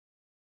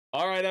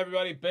All right,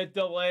 everybody, bit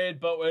delayed,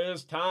 but it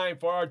is time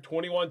for our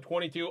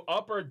 21-22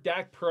 Upper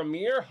Deck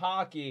Premier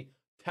Hockey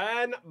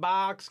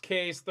 10-box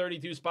case,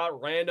 32-spot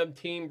random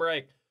team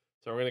break.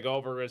 So we're going to go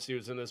over, we're going to see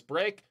what's in this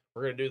break.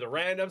 We're going to do the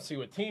random, see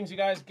what teams you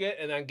guys get,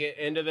 and then get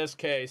into this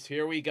case.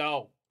 Here we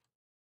go.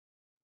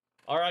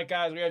 All right,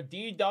 guys, we have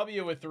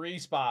DW with 3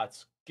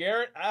 spots,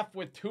 Garrett F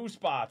with 2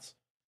 spots,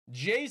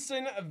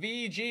 Jason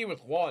VG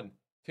with 1,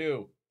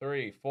 2,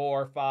 3,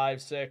 4,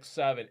 5, 6,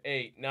 7,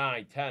 8,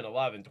 9, 10,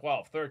 11,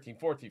 12, 13,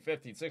 14,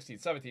 15, 16,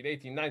 17,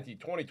 18, 19,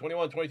 20,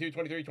 21, 22,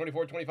 23,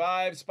 24,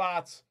 25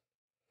 spots.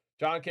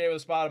 John K with a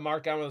spot and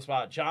Mark M with a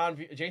spot.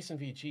 Jason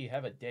VG,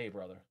 have a day,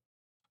 brother.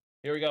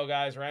 Here we go,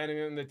 guys.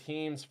 Randoming the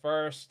teams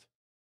first,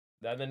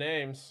 then the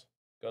names.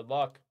 Good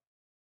luck.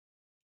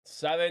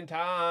 7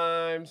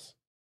 times.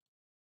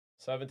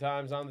 7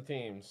 times on the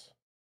teams.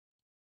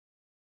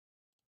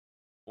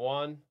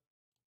 1,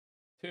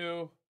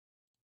 2,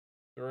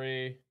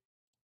 3,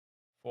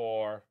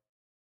 4,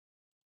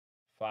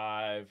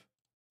 5,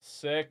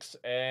 6,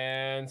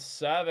 and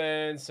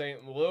 7.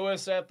 St.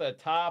 Louis at the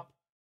top.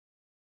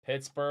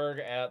 Pittsburgh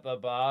at the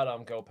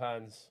bottom. Go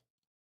Pens.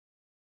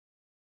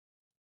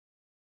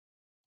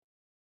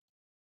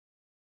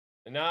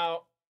 And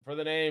now for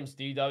the names.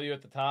 DW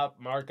at the top.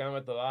 Mark M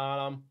at the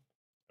bottom.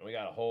 And we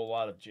got a whole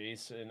lot of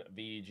Jason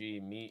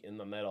VG meat in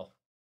the middle.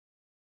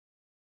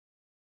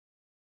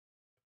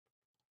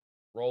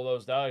 Roll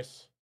those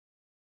dice.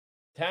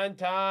 10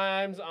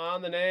 times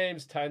on the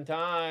names. 10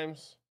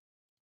 times.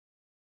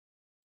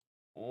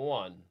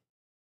 1,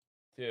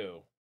 2,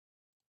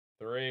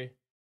 3,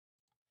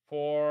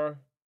 4,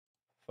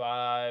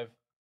 5,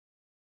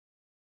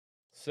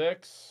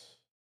 6,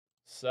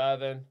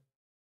 7,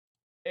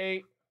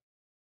 8,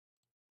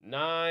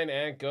 9,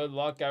 and good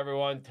luck,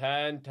 everyone.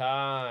 10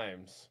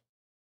 times.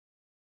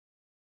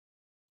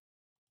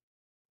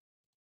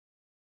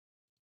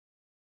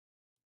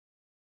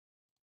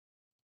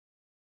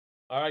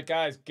 All right,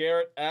 guys.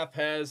 Garrett F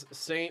has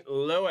St.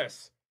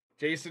 Louis.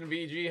 Jason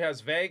VG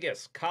has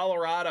Vegas,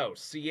 Colorado,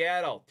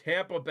 Seattle,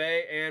 Tampa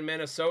Bay, and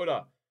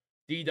Minnesota.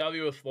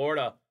 DW with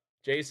Florida.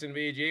 Jason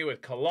VG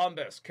with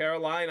Columbus,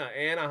 Carolina,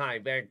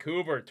 Anaheim,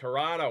 Vancouver,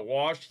 Toronto,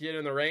 Washington,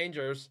 and the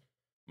Rangers.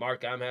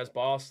 Mark M has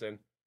Boston.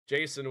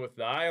 Jason with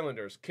the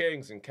Islanders,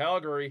 Kings, and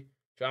Calgary.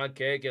 John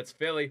K gets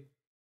Philly.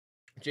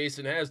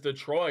 Jason has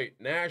Detroit,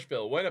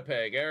 Nashville,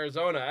 Winnipeg,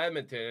 Arizona,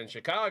 Edmonton, and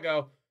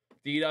Chicago.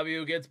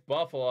 DW gets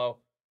Buffalo.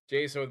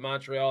 Jason with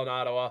Montreal and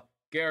Ottawa.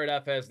 Garrett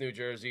F has New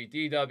Jersey.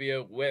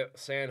 DW with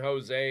San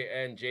Jose.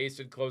 And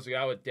Jason closing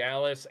out with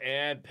Dallas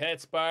and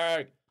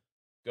Pittsburgh.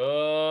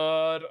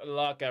 Good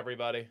luck,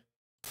 everybody.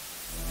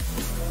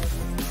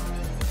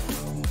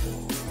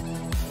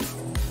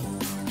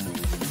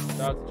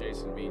 Shout out to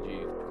Jason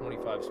VG.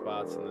 25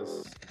 spots in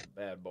this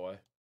bad boy.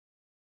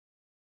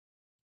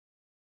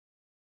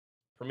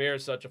 Premier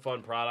is such a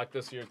fun product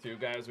this year, too,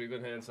 guys. We've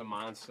been hitting some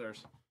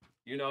monsters.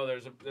 You know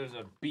there's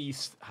a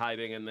beast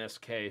hiding in this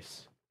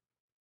case.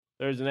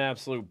 There's an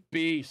absolute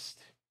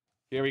beast.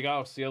 Here we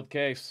go, sealed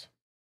case.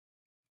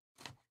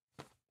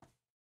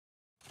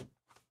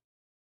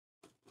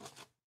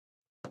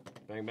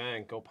 Bang,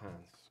 bang, go Pens,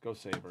 go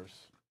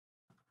Sabres.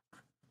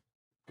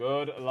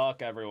 Good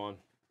luck, everyone.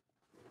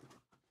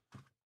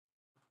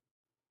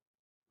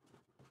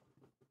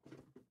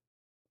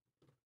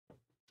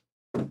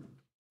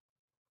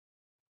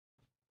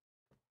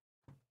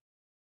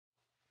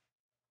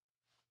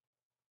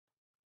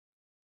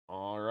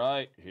 All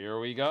right, here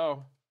we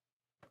go.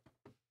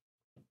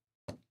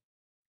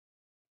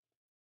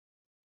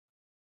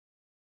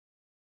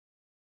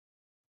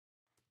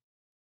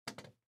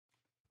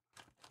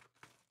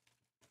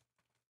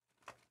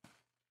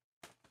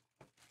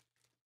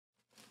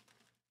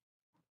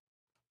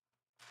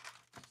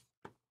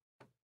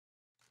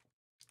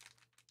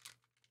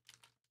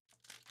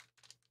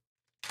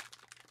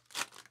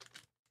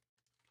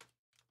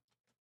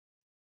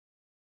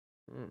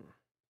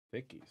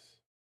 Thickies.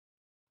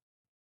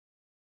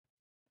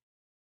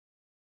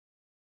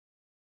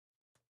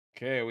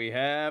 Okay, we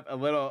have a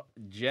little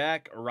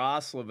Jack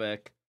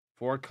Roslovic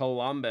for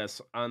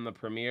Columbus on the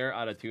Premier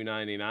out of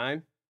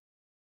 299.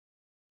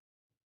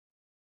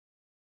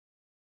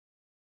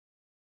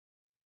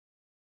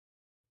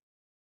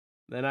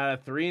 Then out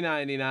of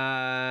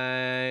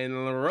 399,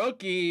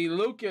 rookie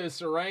Lucas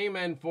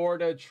Raymond for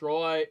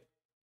Detroit.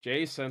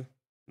 Jason,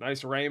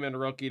 nice Raymond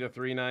rookie to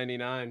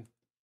 399.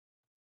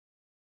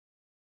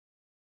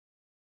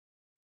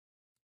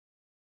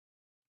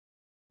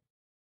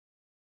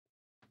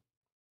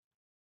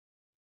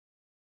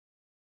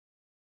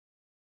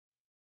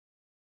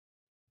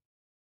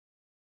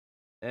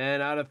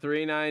 And out of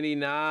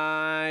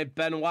 399,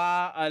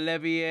 Benoit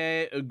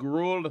Olivier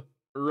Groulx,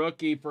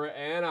 rookie for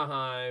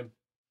Anaheim.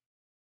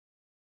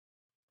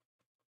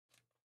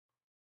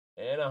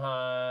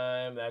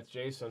 Anaheim, that's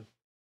Jason.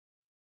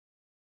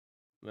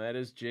 That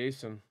is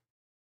Jason.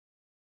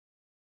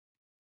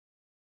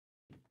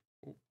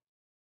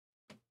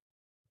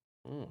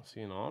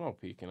 See an auto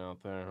peeking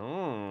out there.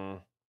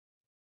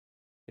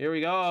 Here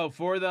we go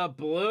for the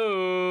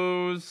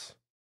Blues.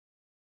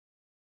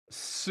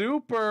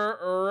 Super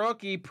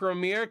Rookie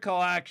Premier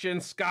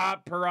Collection,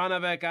 Scott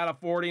Perunovic out of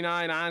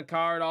 49 on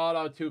card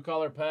auto,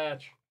 2-color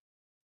patch.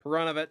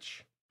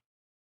 Perunovic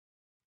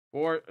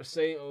for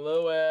St.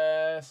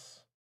 Louis.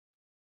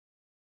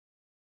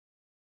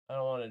 I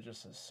don't want to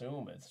just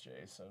assume it's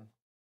Jason.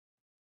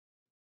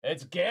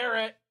 It's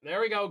Garrett.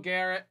 There we go,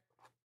 Garrett.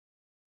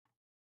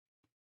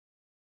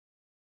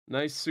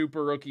 Nice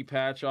Super Rookie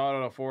patch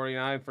auto to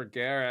 49 for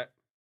Garrett.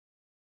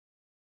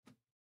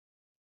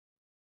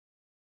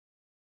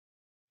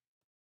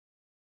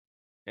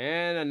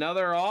 And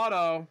another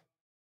auto.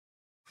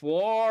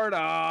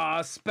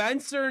 Florida.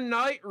 Spencer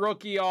Knight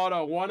rookie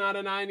auto. 1 out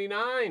of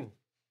 99.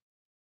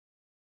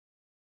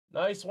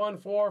 Nice one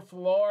for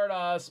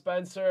Florida.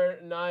 Spencer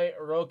Knight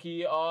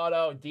rookie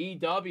auto.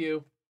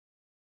 DW.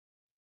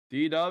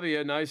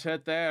 DW. Nice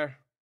hit there.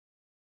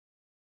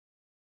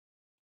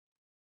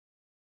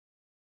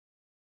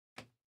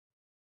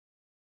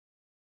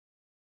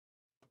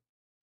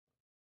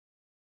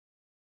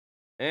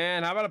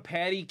 And how about a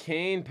Patty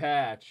Kane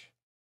patch?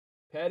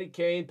 Patty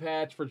Kane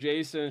patch for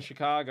Jason in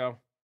Chicago.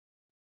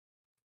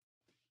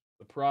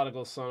 The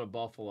prodigal son of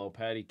Buffalo,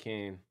 Patty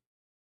Kane.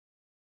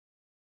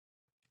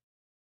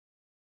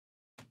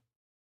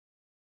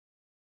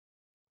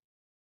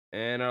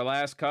 And our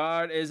last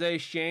card is a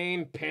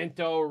Shane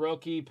Pinto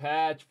rookie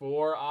patch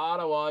for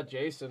Ottawa,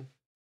 Jason.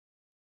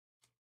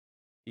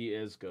 He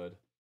is good.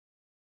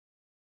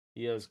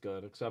 He is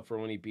good, except for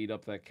when he beat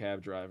up that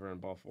cab driver in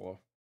Buffalo.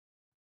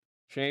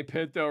 Shane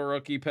Pinto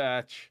rookie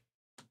patch.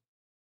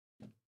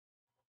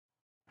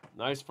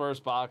 Nice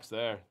first box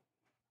there.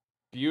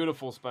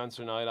 Beautiful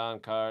Spencer Knight on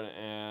card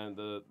and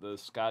the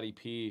Scotty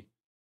P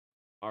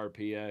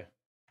RPA.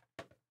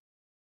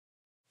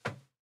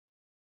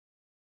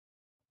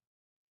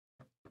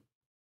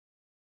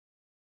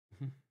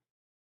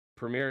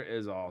 Premier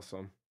is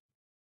awesome.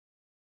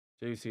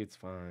 JC, it's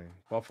fine.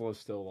 Buffalo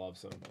still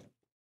loves him.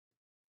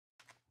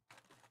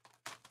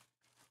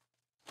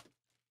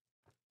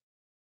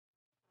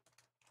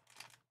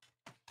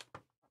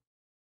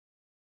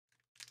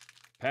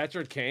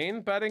 Patrick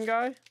Kane, betting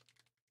guy?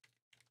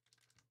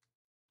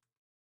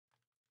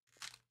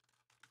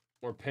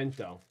 Or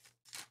Pinto?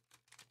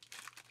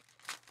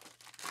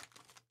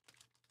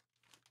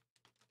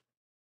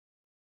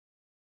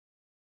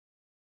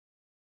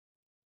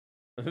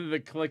 The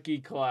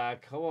clicky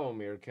clack. Hello,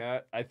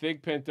 Meerkat. I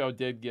think Pinto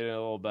did get in a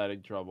little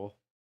betting trouble.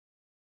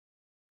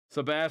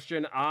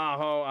 Sebastian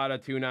Aho out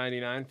of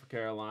 299 for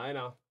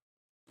Carolina.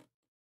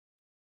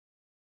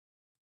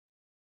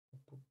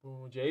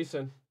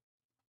 Jason.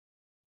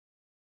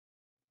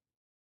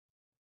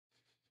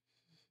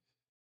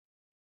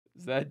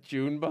 Is that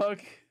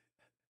Junebug?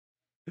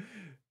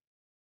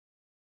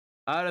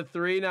 Out of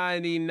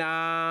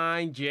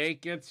 399,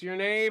 Jake gets your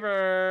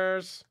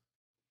neighbors.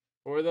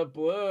 For the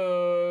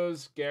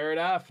Blues, Garrett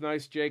F.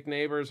 Nice Jake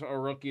Neighbors, a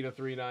rookie to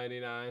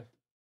 399.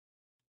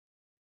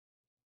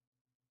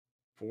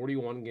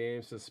 41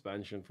 game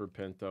suspension for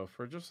Pinto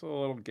for just a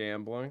little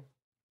gambling.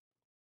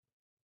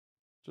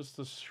 Just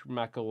a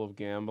schmeckle of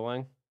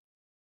gambling.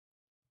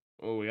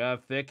 Oh, we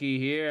got Thicky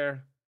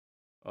here.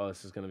 Oh,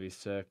 this is going to be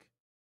sick.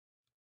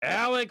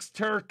 Alex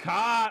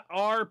Turcotte,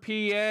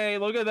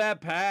 RPA. Look at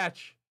that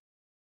patch.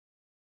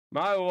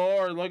 My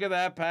lord, look at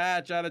that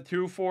patch out of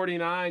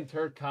 249,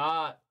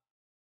 Turcotte.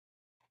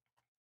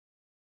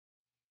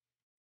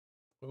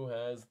 Who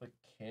has the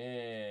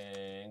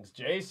Kings?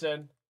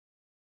 Jason.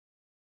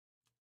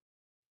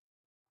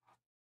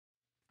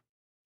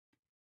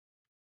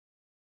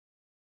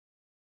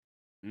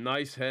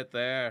 Nice hit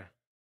there.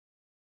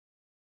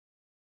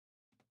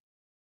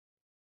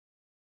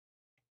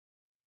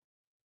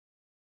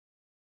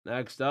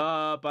 Next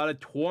up, out of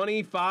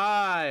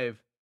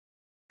 25.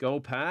 Go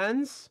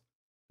Pens?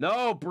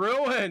 No,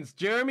 Bruins.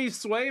 Jeremy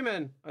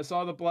Swayman. I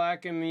saw the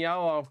black and the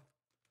yellow.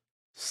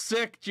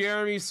 Sick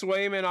Jeremy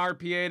Swayman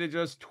RPA to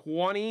just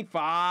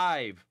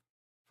 25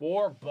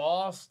 for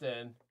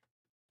Boston.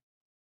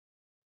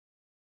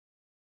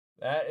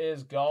 That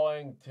is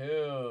going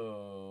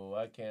to,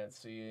 I can't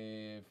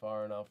see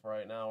far enough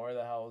right now. Where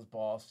the hell is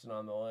Boston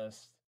on the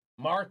list?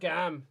 Mark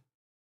M.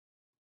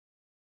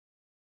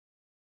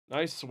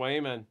 Nice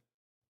Swayman.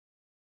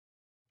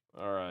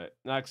 All right.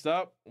 Next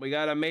up, we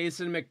got a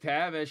Mason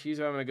McTavish. He's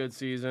having a good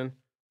season.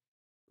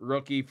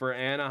 Rookie for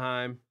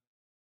Anaheim.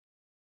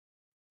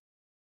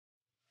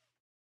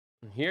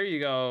 Here you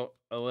go,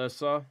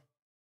 Alyssa.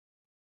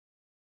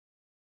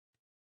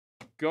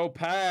 Go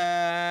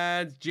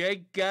Pads.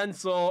 Jake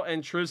Gensel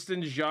and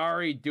Tristan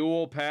Jarry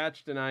dual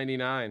patch to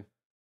 99.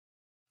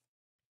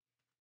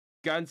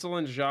 Gensel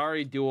and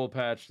Jarry dual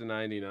patch to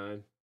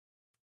 99.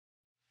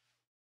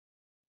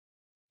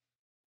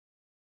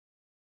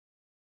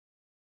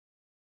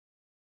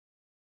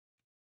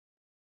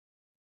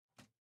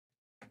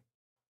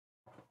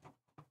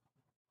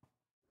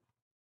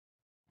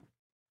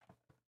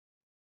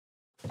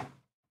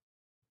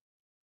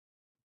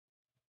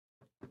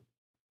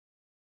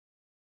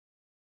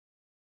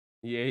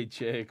 Yay,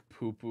 Jake.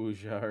 Poo-poo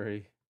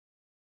Jarry.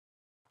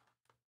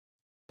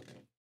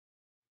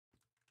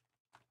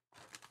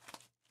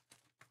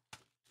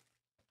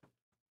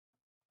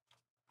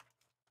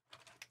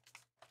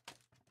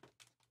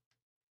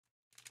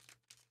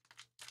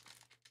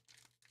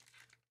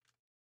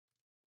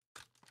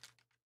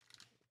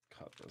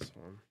 got this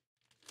one.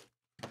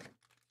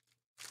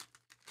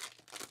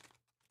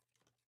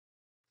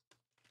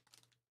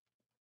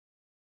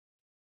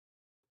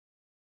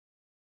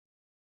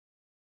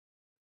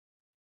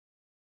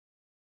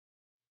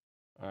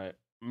 All right.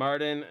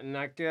 Martin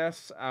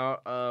Necas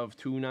out of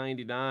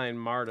 299.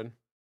 Martin.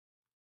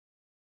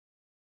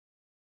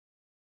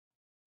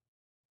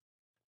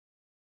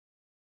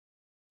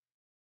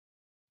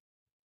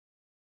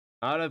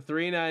 Out of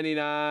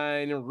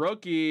 399,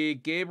 rookie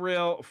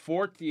Gabriel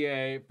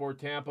Fortier for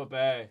Tampa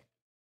Bay.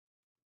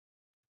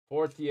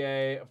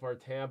 Fortier for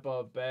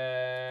Tampa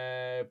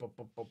Bay. I'm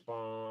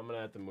going to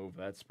have to move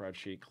that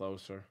spreadsheet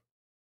closer.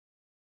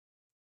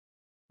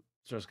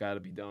 It's just got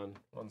to be done.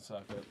 1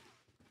 second.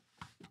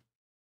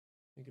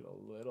 Make it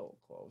a little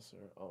closer.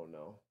 Oh,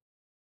 no.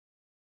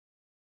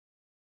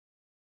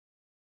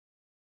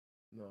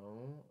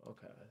 No?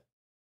 Okay.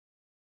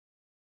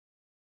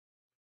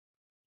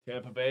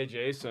 Tampa Bay,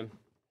 Jason.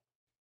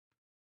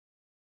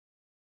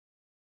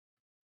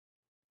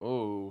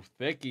 Oh,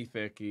 thicky.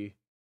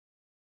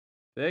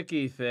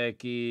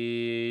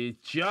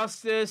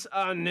 Justice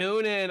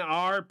Noonan,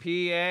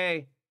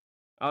 RPA.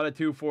 Out of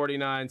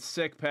 249.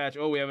 Sick patch.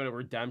 Oh, we have a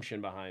redemption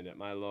behind it.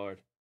 My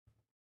lord.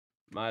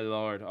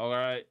 All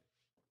right.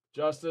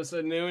 Justice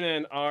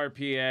Noonan,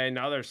 RPA.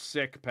 Another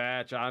sick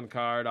patch on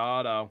card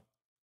auto.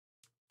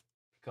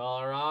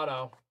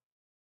 Colorado.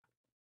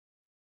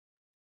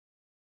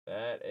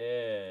 That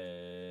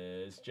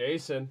is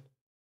Jason.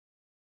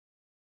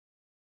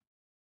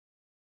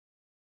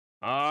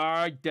 All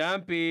right,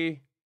 Dempy.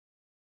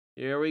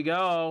 Here we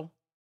go.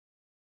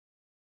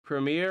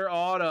 Premier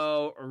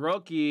Auto,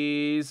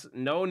 rookies,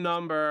 no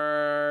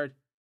numbered.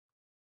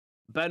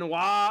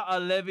 Benoit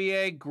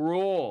Olivier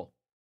Gruel.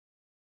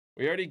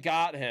 We already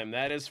got him.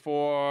 That is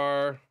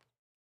for...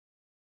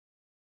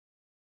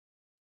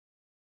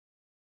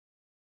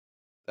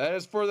 That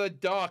is for the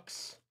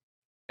Ducks.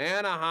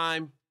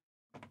 Anaheim.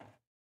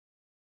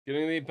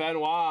 Getting the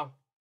Benoit.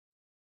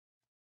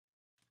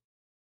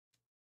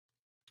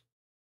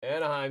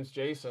 Anaheim's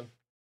Jason.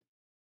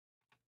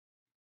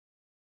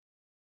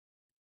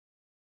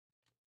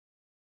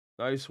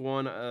 Nice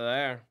one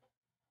there.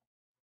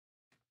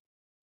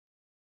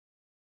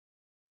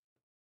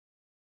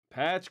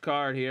 Patch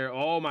card here.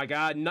 Oh my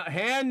God.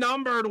 Hand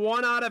numbered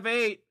 1 out of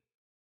 8.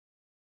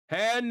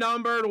 Hand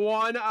numbered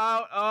 1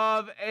 out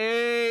of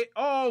 8.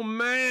 Oh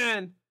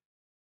man.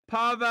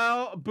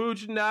 Pavel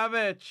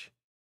Buchnevich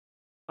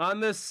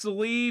on the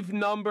sleeve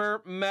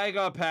number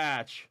mega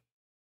patch.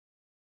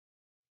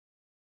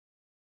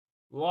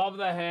 Love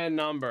the hand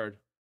numbered.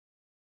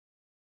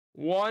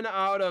 1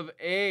 out of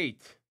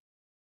 8.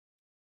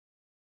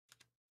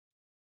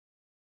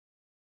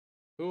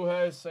 Who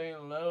has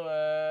St.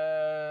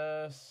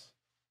 Louis?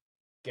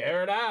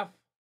 Garrett F.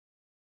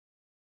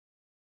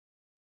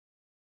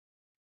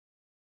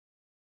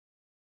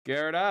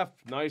 Garrett F.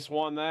 Nice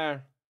one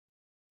there.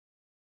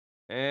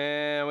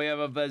 And we have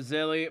a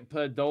Vasily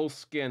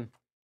Podolskin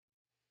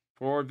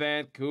for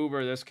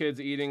Vancouver. This kid's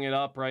eating it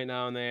up right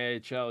now in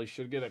the AHL. He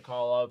should get a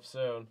call up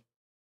soon.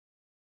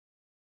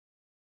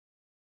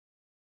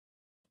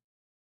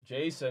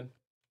 Jason.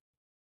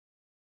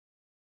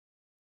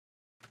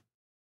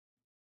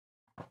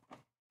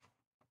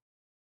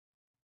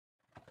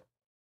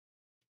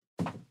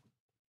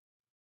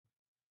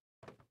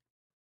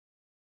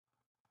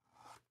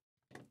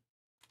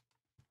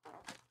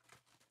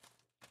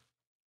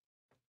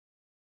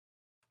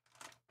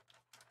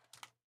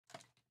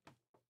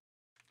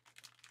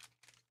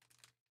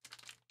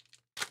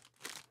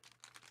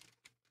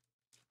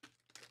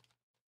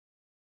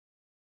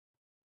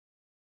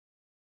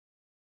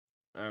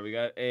 All right, we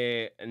got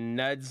a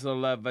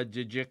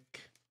Nedzlevajic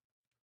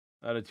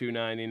out of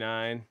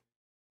 299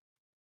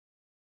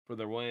 for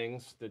the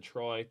Wings,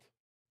 Detroit.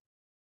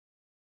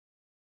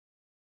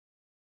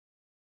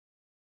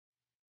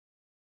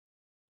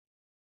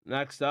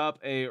 Next up,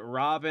 a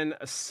Robin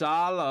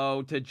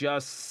Salo to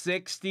just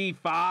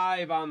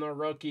 65 on the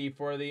rookie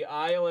for the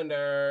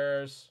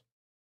Islanders.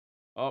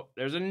 Oh,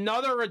 there's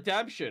another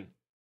redemption.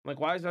 I'm like,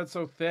 why is that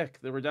so thick?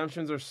 The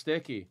redemptions are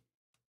sticky.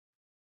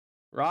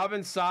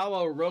 Robin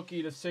Salo,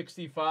 rookie to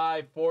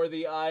 65 for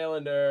the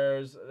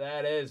Islanders.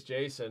 That is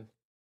Jason.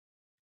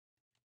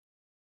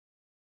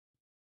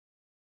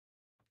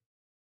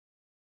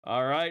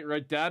 All right,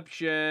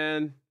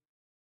 redemption.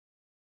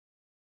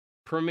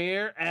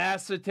 Premier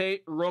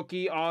Acetate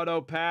rookie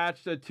auto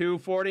patch to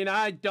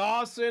 249.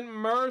 Dawson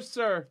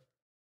Mercer,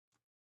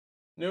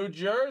 New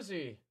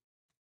Jersey.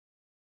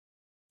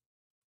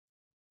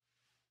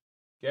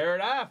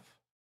 Garrett F.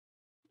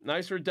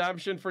 Nice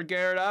redemption for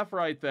Garrett F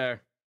right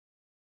there.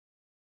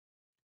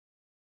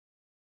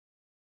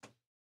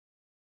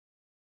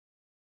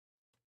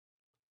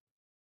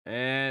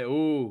 And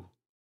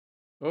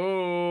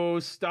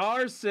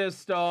Star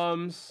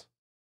Systems.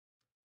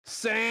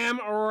 Sam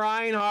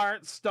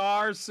Reinhart,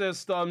 Star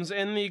Systems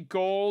in the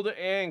gold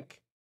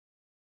ink.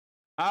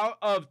 Out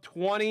of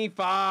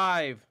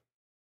 25.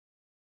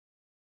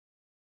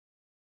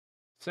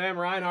 Sam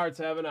Reinhart's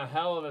having a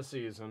hell of a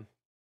season.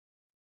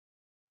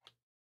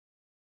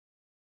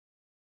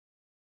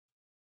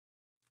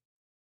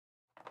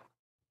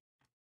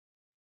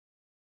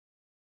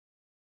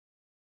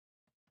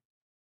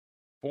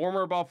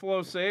 Former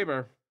Buffalo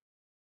Sabre.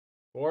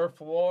 For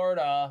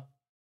Florida.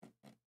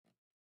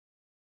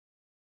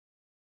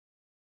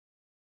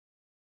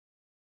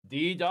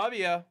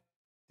 DW.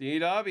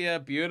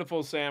 DW.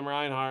 Beautiful Sam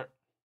Reinhart.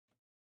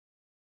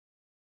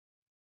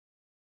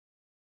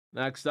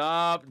 Next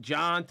up,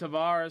 John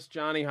Tavares,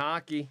 Johnny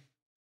Hockey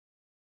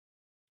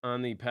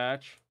on the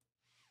patch.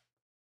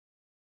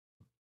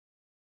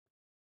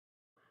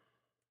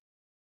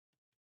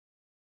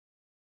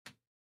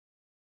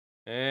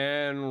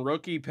 And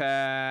rookie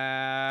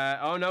patch.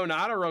 Oh, no,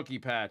 not a rookie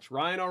patch.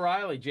 Ryan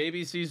O'Reilly,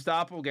 JBC's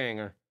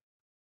doppelganger.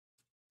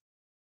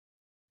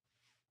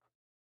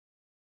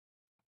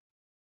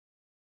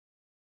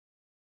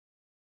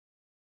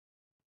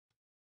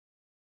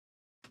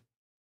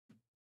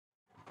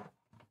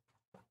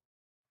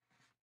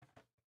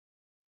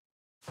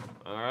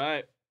 All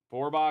right.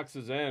 4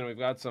 boxes in. We've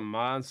got some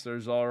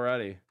monsters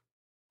already.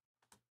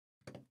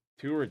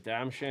 2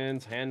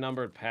 redemptions.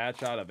 Hand-numbered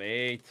patch out of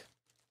 8.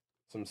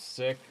 Some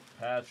sick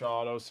patch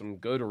autos. Some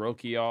good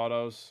rookie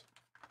autos.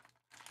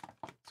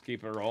 Let's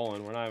keep it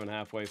rolling. We're not even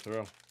halfway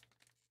through.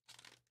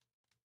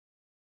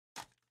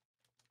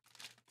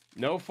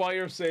 No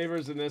fire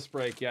savers in this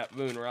break yet,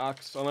 Moon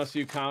Rocks. Unless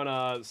you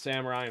count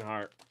Sam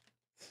Reinhart.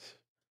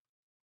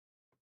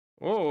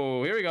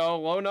 Oh, here we go.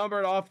 Low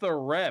numbered off the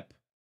rip.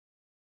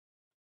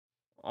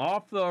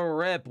 Off the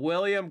rip.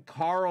 William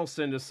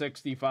Karlsson to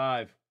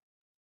 65.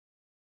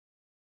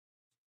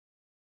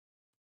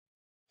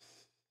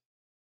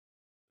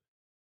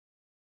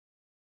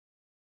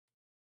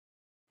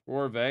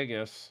 For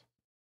Vegas.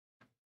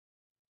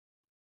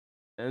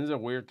 Ends a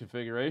weird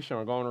configuration.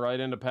 We're going right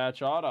into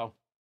patch auto.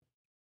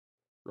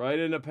 Right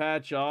into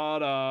patch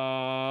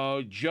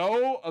auto.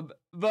 Joe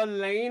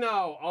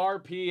Veleno,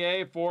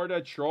 RPA for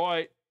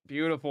Detroit.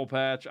 Beautiful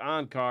patch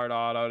on card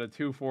auto to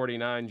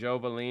 249. Joe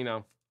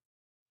Veleno.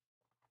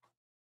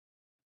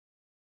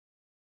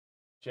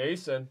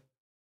 Jason.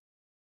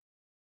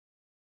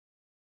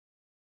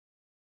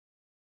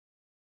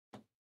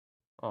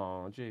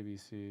 Oh,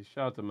 JVC.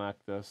 Shout out to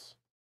Mactus.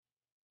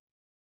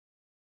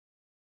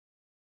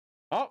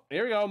 Oh,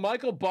 here we go.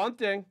 Michael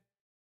Bunting.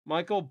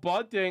 Michael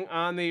Bunting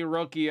on the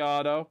rookie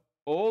auto.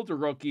 Old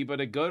rookie, but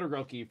a good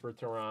rookie for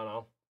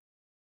Toronto.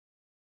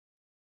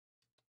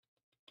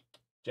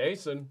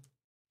 Jason.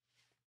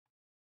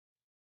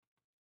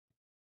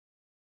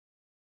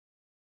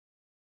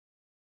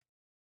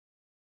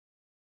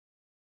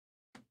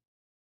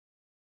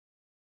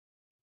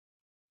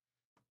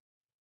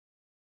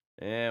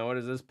 And what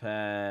is this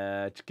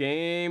patch?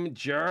 Game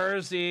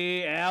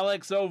jersey.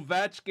 Alex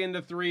Ovechkin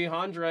to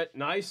 300.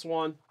 Nice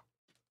one.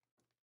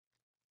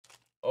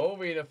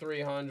 Ovi to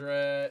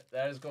 300.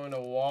 That is going to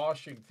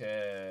Washington.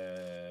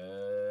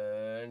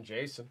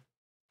 Jason.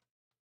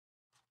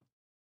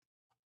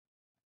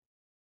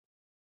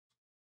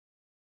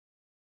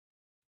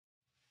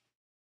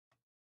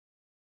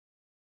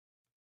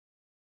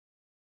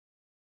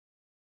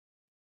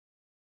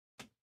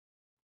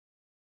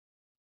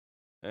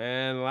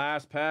 And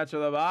last patch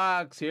of the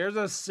box. Here's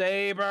a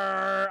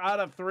Sabre out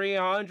of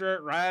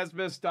 300.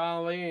 Rasmus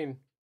Dahlin.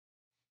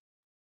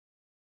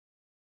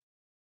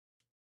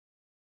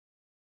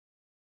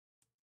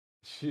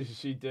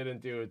 She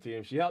didn't do it,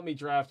 team. She helped me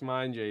draft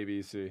mine,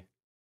 JBC.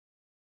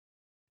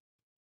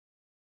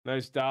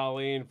 Nice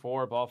Dahlin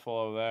for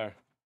Buffalo there.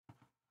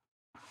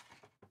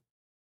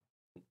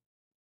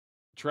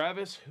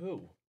 Travis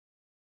who?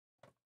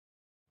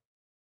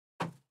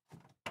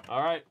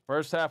 All right,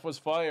 first half was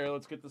fire.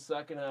 Let's get the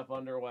second half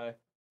underway.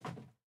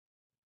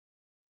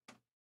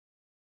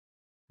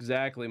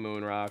 Exactly,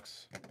 Moon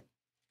Rocks.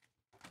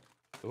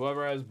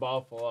 Whoever has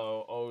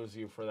Buffalo owes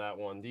you for that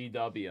one.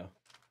 DW.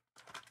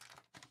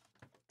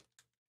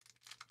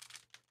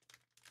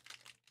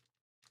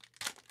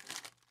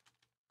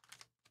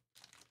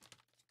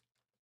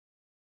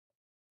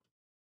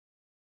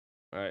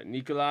 All right,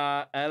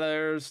 Nicolas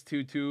Ehlers,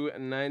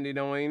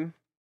 2/299.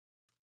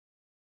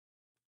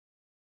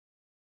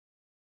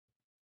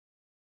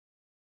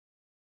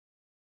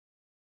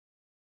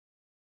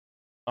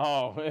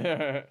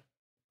 Oh,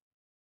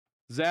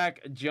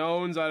 Zach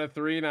Jones out of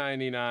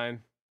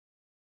 399.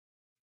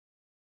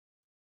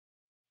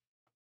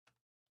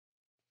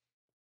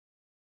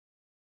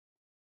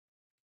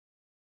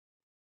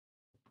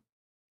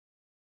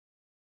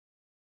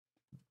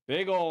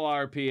 Big ol'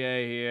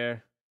 RPA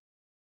here.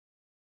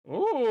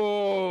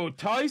 Ooh,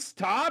 Tice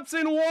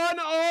Thompson,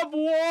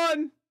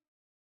 1/1.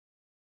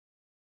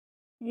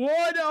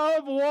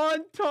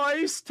 1/1,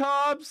 Tice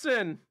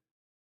Thompson.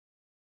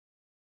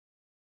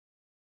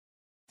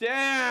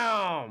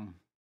 Damn.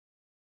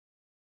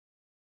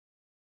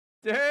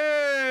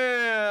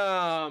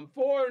 Damn.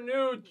 For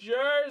New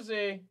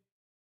Jersey.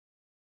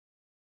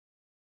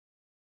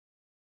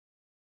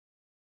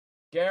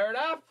 Garrett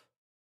F.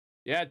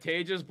 Yeah,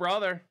 Tage's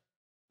brother.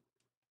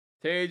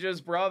 Tage's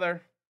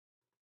brother.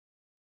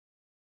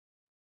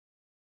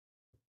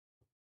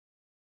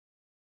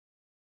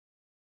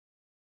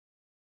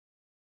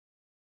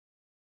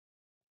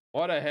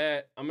 What a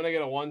hit. I'm going to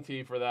get a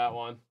 1T for that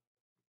one.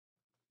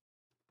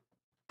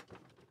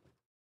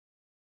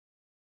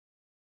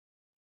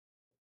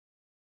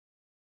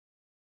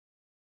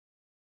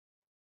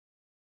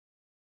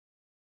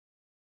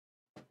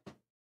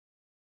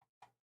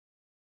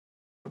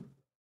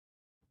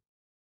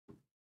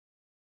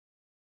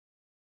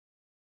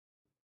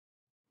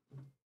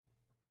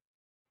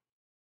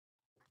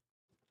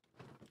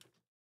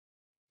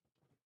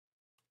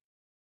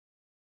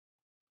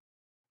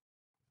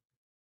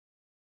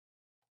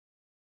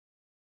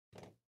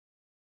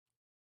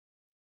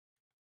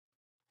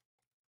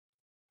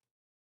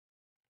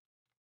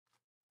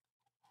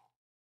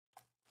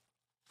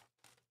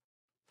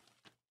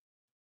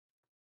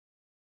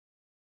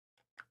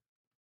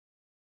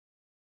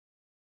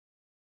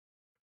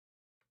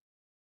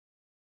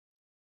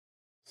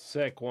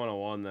 Sick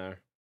 101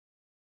 there.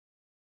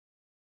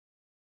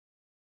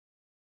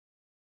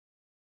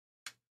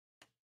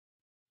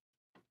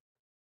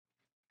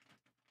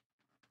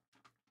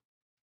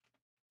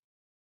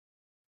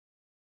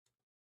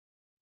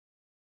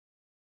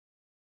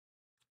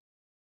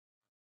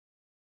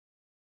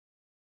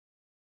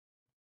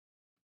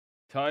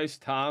 Tice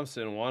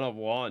Thompson, 1 of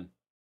 1.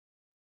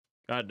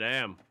 God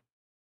damn.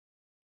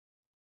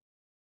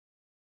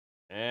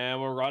 And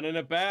we're running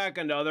it back.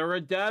 Another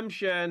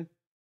redemption.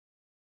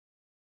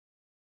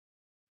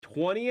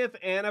 20th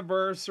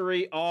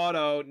anniversary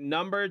auto,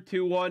 number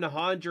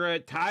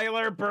 2/100,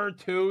 Tyler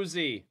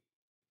Bertuzzi.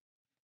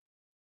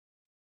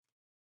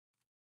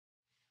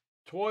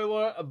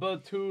 Tyler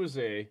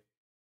Bertuzzi.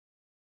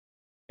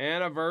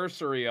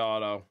 Anniversary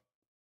auto.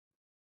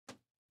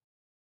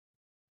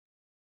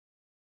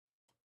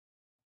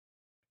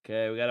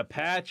 Okay, we got a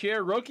patch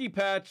here. Rookie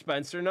patch,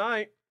 Spencer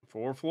Knight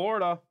for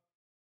Florida.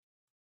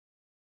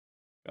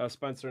 Got a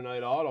Spencer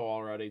Knight auto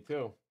already,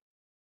 too.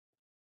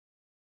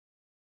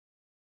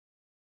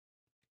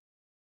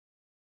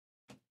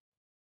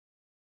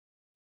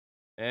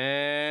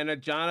 And a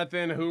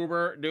Jonathan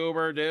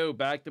Huber.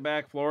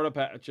 Back-to-back Florida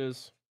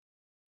patches.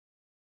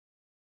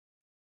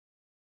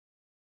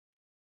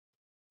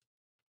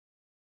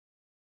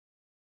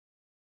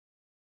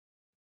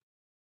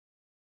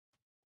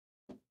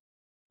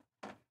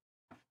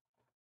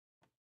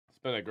 It's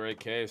been a great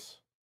case.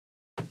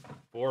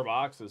 4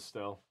 boxes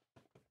still.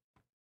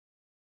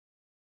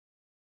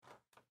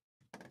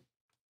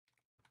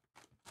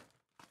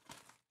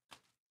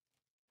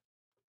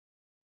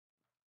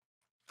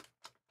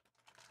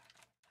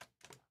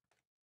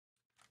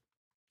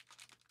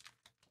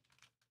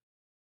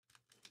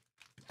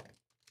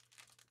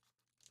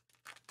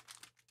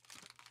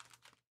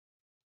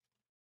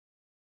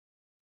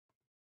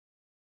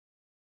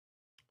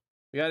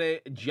 We got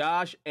a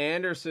Josh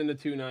Anderson to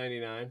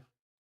 299.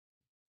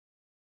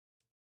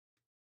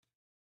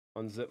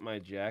 Unzip my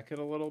jacket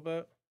a little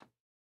bit.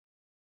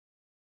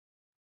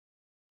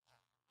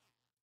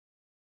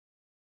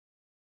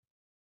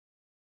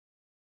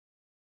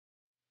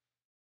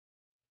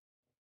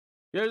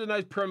 Here's a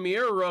nice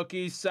Premier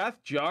rookie,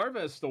 Seth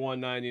Jarvis to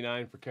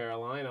 199 for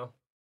Carolina.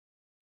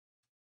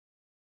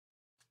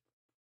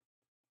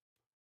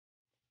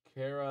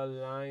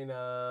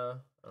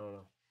 Carolina, I don't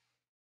know.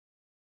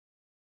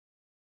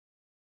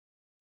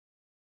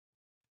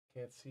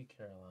 Can't see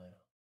Carolina.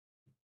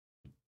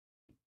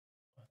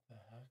 What the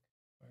heck?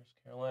 Where's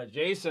Carolina?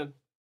 Jason.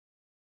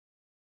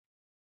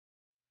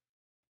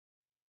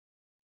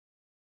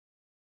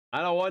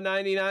 I know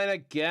 199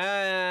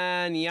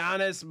 again.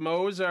 Giannis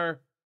Moser,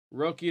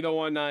 rookie to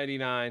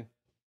 199.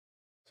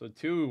 So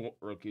 2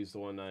 rookies to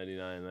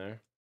 199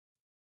 there.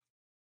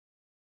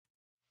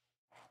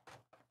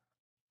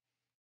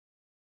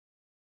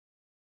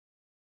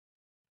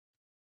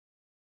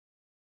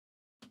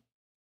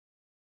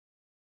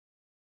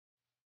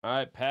 All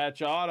right,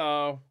 patch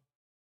auto.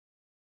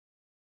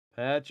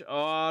 Patch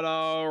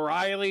auto.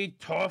 Riley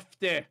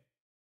Tufte.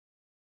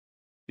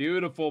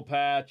 Beautiful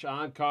patch.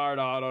 On card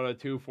auto to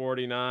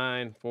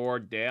 249 for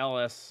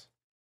Dallas.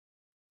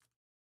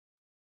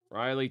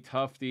 Riley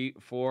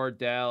Tufte for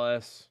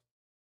Dallas.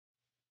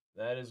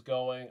 That is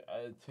going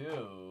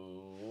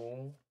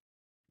to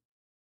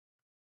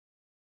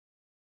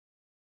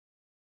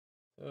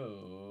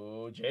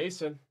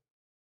Jason.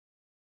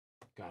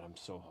 God, I'm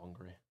so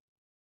hungry.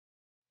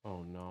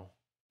 Oh, no.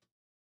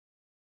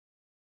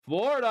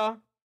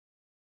 Florida.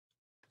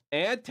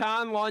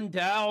 Anton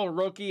Lundell,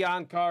 rookie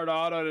on card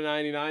auto to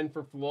 99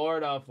 for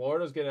Florida.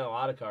 Florida's getting a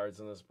lot of cards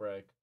in this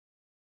break.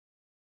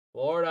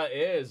 Florida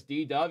is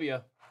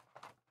DW.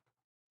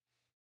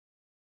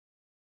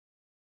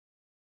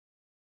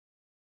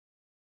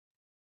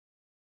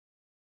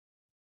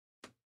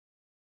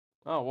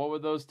 Oh, what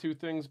would those 2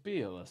 things be,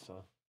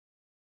 Alyssa?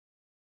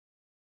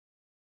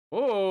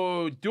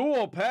 Oh,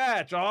 dual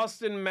patch.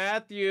 Austin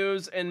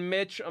Matthews and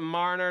Mitch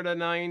Marner to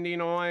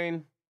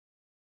 99.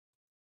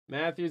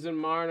 Matthews and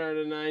Marner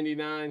to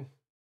 99.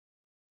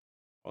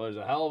 Well, there's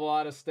a hell of a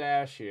lot of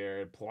stash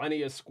here.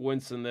 Plenty of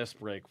squints in this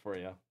break for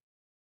you.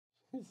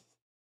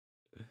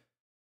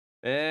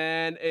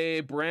 And a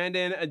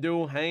Brandon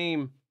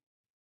Duhaime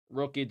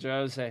rookie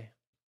jersey.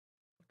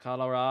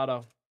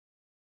 Colorado.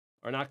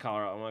 Or not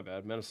Colorado, my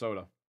bad.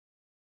 Minnesota.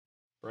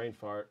 Brain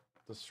fart.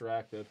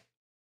 Distracted.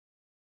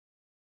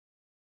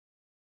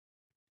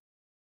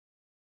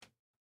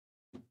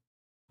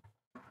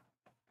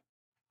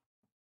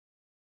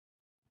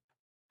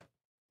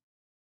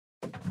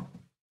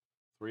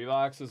 Three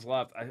boxes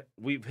left.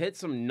 We've hit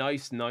some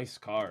nice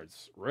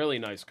cards. Really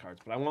nice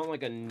cards. But I want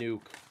like a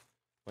nuke.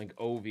 Like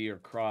Ovi or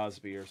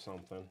Crosby or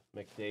something.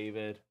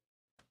 McDavid.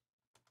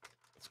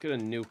 Let's get a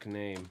nuke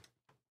name.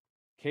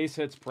 Case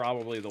hit's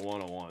probably the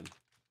 101.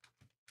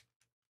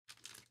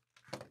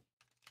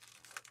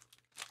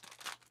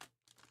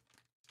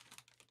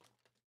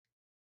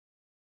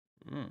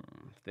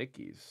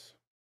 Thickies.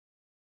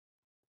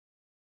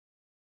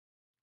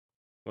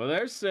 Well,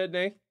 there's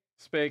Sydney.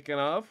 Speaking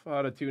of,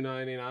 out of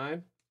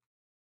 299.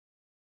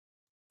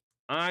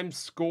 I'm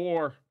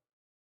score.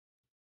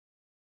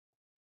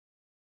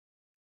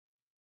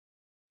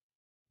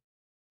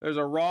 There's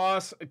a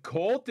Ross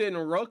Colton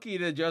rookie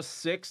to just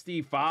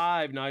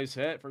 65. Nice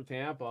hit for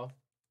Tampa.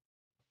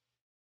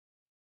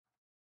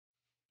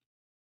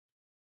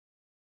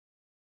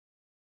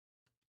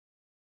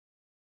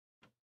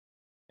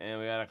 And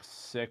we got a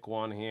sick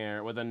one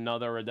here with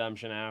another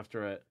redemption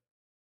after it.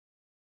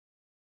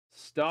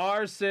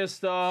 Star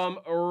System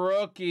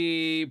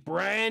rookie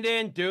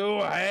Brandon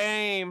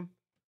Duhaime.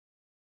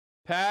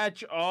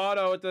 Patch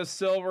auto at the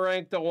silver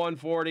ink to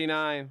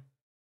 149.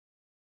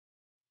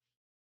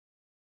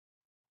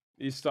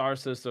 These Star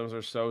Systems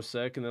are so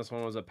sick, and this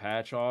one was a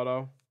patch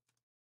auto.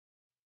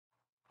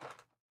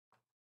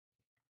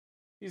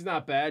 He's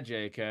not bad,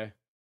 JK.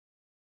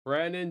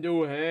 Brandon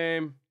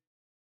Duhaime.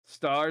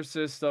 Star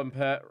System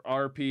pet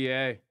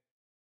RPA.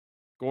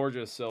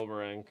 Gorgeous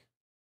silver ink.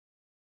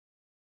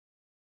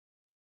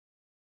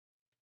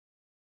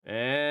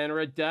 And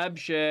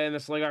redemption.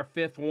 This is like our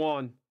 5th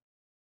one.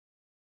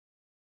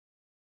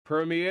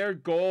 Premier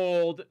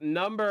Gold,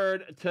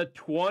 numbered to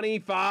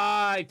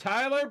 25.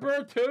 Tyler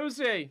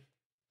Bertuzzi.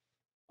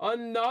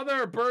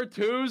 Another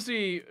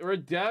Bertuzzi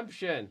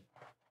redemption.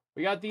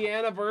 We got the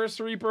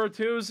anniversary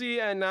Bertuzzi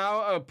and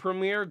now a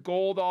Premier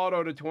Gold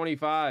auto to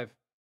 25.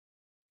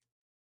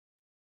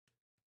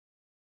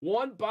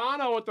 One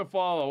Bono with the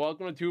follow.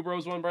 Welcome to Two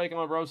Bros, One Break. I'm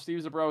a bro.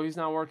 Steve's a bro. He's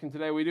not working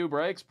today. We do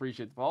breaks.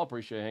 Appreciate the follow.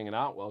 Appreciate hanging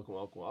out. Welcome,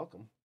 welcome,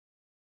 welcome.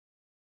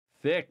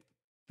 Thick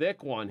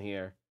one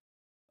here.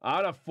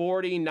 Out of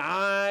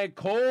 49.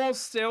 Cole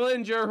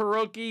Sillinger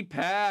rookie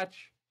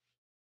patch.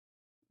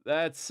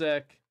 That's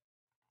sick.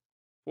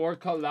 For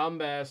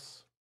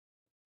Columbus.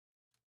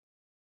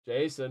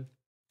 Jason.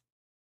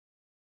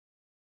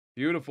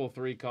 Beautiful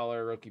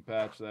 3-color rookie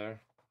patch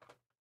there.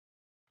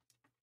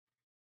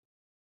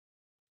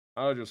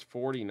 Oh, just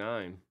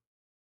 49.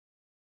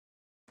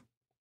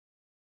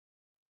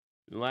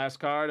 And last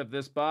card of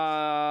this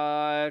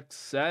box.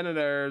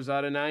 Senators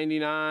out of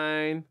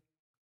 99.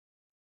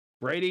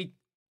 Brady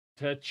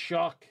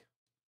Tkachuk.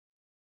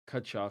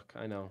 Tkachuk,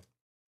 I know.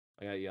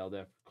 I got yelled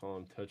at for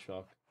calling him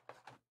Tkachuk.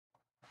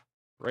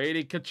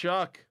 Brady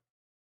Tkachuk.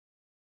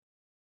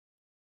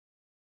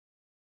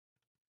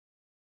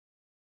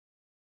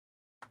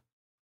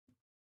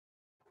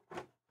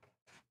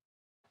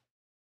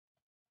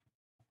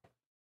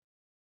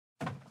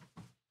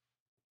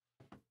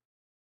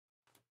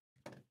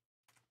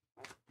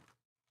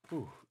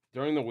 Ooh.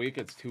 During the week,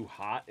 it's too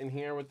hot in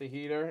here with the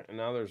heater, and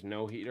now there's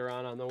no heater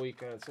on the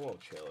weekend. It's a little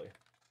chilly.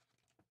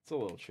 It's a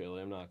little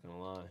chilly, I'm not going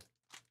to lie.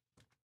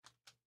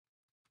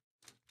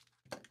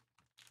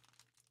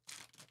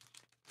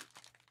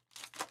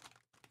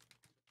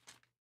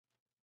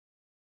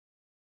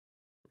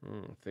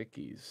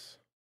 Thickies.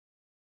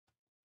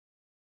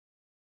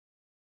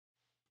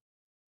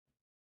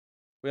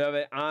 We have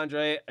an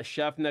Andrei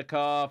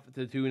Shevnikov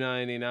to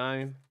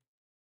 299.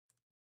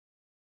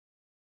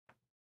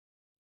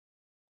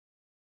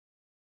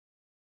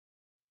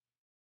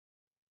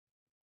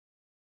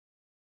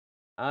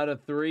 Out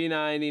of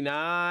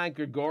 399,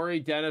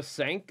 Grigory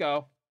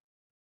Denisenko,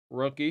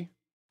 rookie.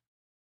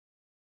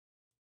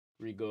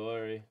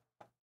 Grigory.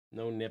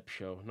 No nip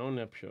show. No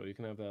nip show. You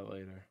can have that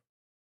later.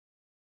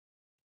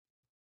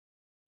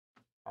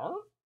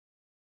 Oh,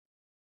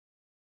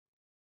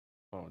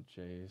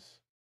 jeez.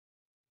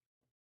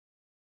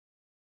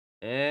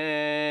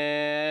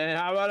 And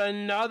how about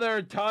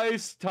another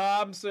Tice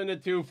Thompson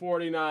at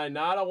 249?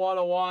 Not a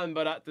 101,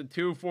 but at the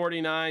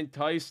 249,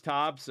 Tice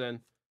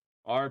Thompson,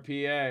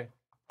 RPA.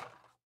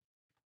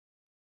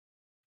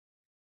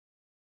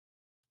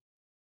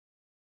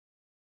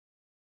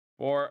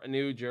 For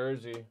New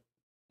Jersey.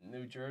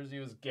 New Jersey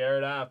was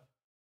Garrett F.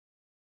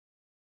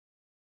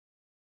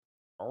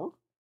 Oh.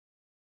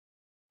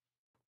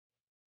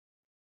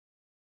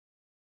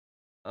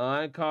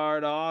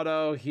 On-card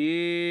auto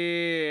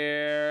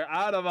here.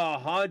 Out of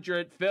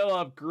 100,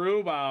 Philip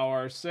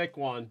Grubauer. Sick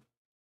one.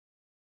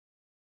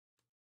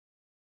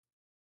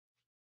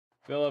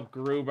 Philip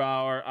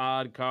Grubauer,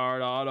 odd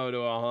card auto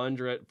to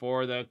 100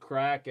 for the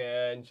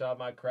Kraken. Shout out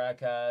my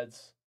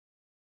crackheads.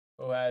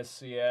 Who has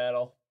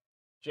Seattle?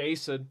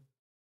 Jason.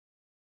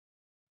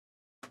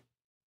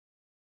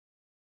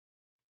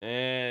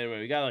 And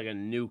we got like a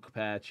nuke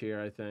patch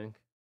here, I think.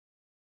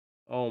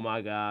 Oh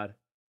my God.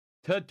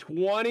 To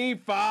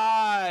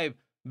 25.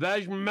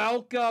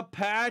 Vejmelka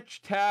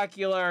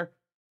Patch-tacular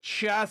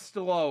chest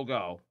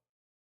logo.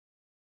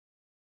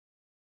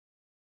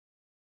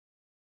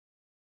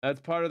 That's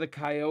part of the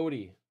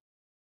Coyote.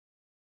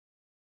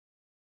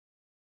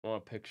 I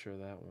want a picture of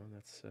that one.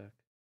 That's sick.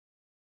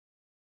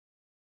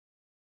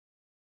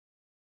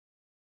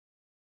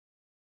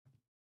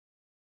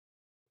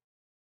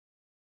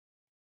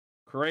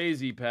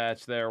 Crazy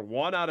patch there.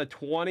 1 out of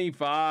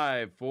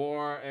 25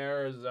 for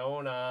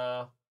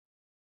Arizona.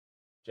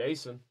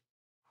 Jason.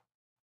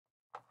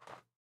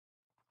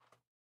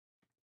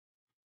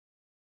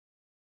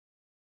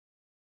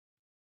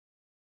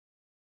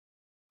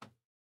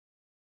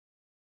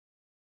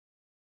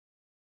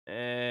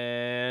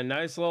 And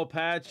nice little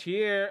patch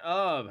here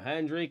of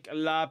Hendrik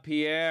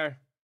Lapierre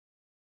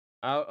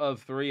out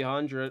of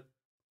 300.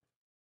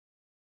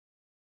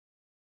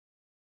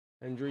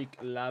 Hendrik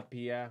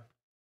Lapierre.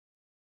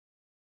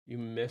 You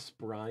miss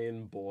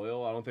Brian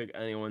Boyle? I don't think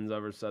anyone's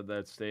ever said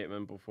that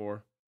statement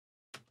before.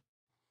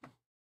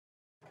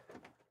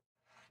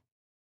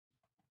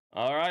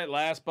 All right,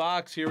 last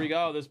box. Here we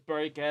go. This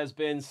break has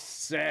been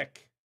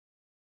sick.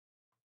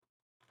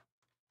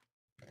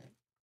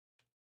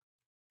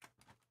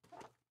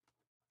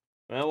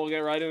 Well, we'll get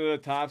right into the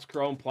Topps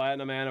Chrome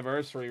Platinum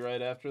Anniversary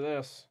right after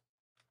this.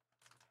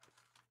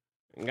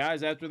 And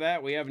guys, after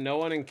that, we have no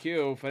one in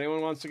queue. If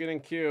anyone wants to get in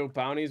queue,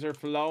 bounties are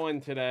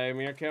flowing today.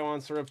 Meerkat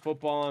wants to rip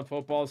football on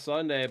Football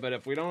Sunday, but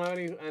if we don't have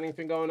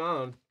anything going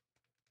on,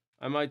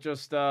 I might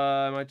just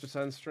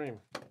end stream.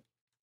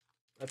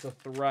 That's a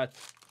threat.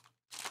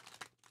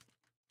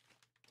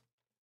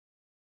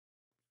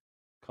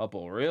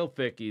 Couple real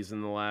thickies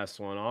in the last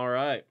one. All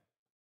right.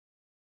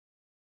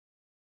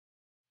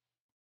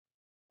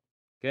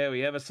 Okay,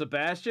 we have a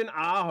Sebastian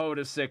Aho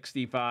to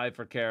 65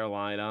 for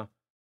Carolina.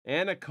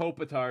 And a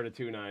Kopitar to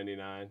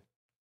 299.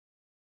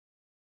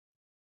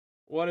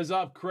 What is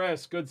up,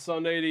 Chris? Good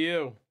Sunday to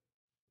you.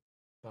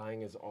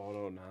 Buying his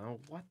auto now?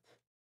 What?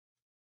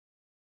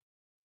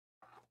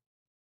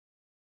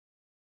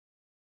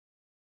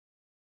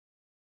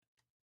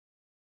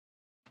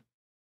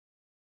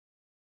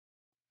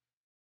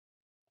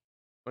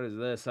 What is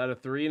this? Out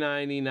of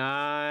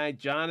 399,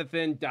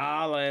 Jonathan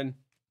Dahlen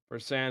for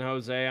San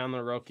Jose on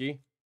the rookie.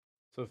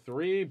 So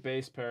 3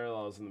 base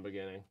parallels in the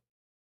beginning.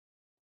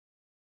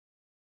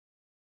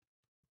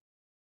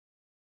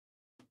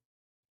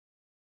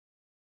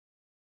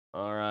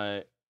 All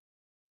right.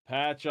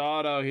 Patch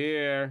auto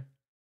here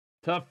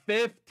to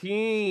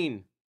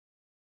 15.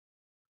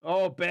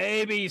 Oh,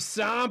 baby.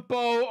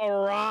 Sampo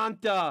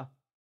Aranta.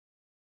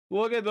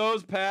 Look at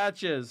those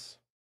patches.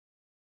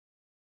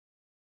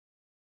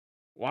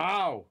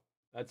 Wow.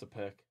 That's a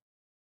pick.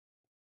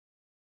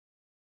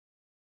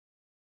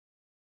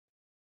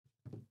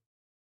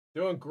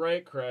 Doing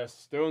great,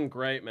 Chris. Doing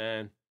great,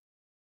 man.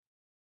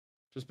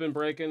 Just been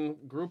breaking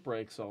group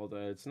breaks all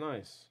day. It's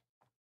nice.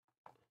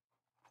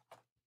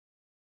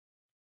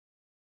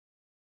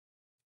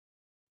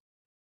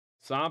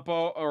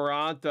 Sampo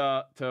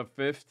Aranta to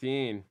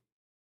 15.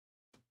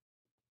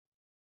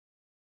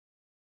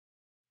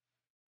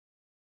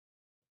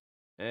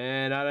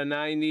 And out of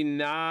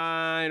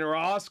 99,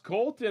 Ross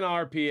Colton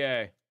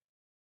RPA.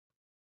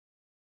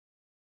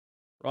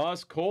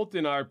 Ross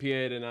Colton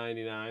RPA to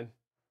 99.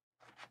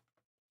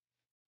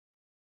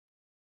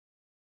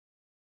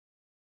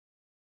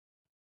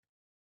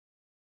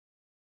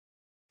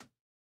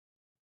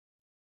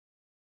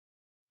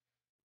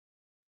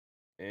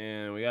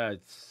 And we got a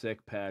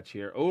sick patch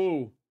here.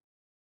 Oh,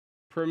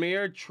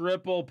 Premier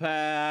triple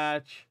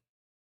patch.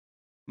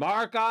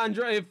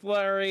 Marc-Andre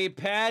Fleury,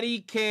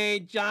 Patty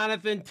Kane,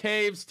 Jonathan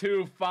Taves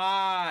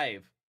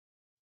 2-5.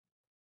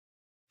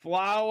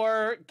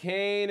 Flower,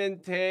 Kane,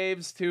 and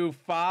Taves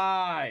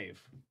 2-5.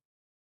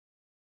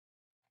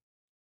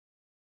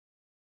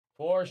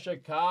 For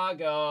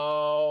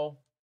Chicago.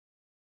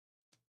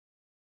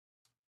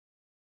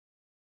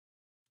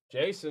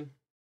 Jason.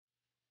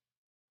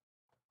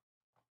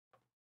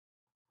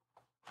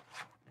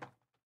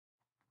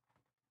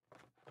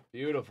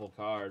 Beautiful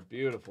card.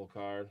 Beautiful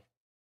card.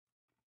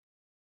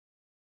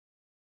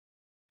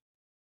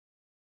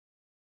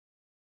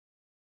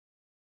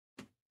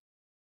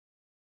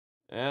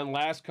 And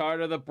last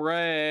card of the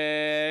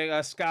break,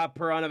 Scott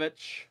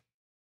Perunovich.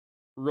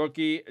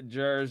 Rookie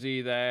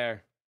jersey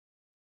there.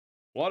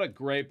 What a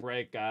great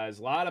break, guys.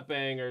 A lot of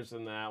bangers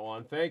in that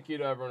one. Thank you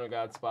to everyone who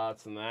got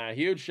spots in that.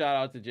 Huge shout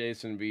out to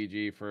Jason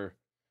VG for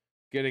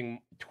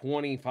getting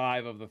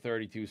 25 of the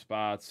 32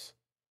 spots.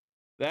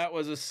 That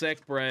was a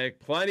sick break.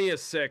 Plenty of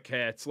sick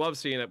hits. Love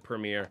seeing it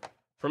premiere.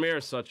 Premiere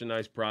is such a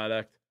nice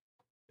product.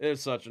 It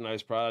is such a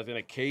nice product. And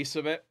a case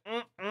of it.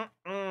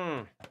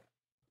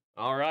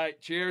 All right.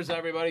 Cheers,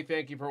 everybody.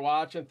 Thank you for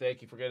watching.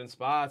 Thank you for getting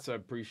spots. I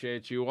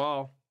appreciate you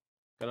all.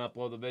 Gonna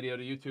upload the video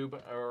to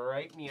YouTube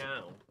right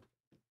now.